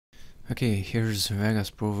Okay, here's Vegas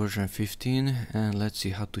Pro version 15, and let's see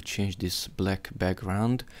how to change this black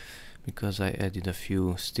background, because I added a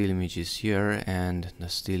few still images here and the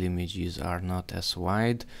still images are not as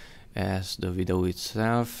wide as the video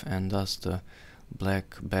itself, and thus the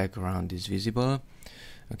black background is visible.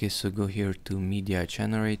 Okay, so go here to media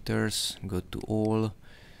generators, go to all,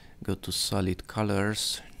 go to solid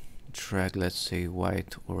colors, drag let's say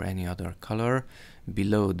white or any other color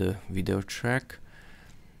below the video track.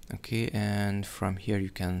 Okay, and from here you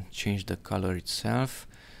can change the color itself,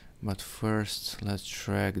 but first let's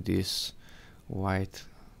drag this white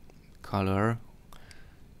color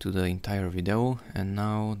to the entire video, and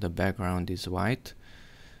now the background is white.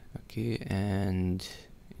 Okay, and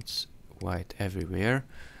it's white everywhere.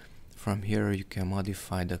 From here you can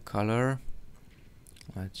modify the color.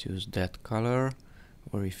 Let's use that color,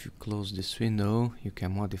 or if you close this window you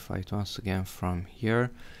can modify it once again from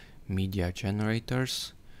here, media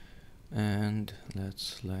generators, and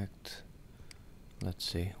let's select, let's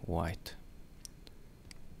say, white,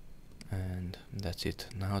 and that's it.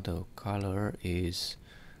 Now the color is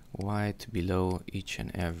white below each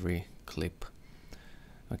and every clip.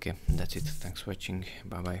 Okay, that's it. Thanks for watching.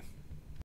 Bye bye.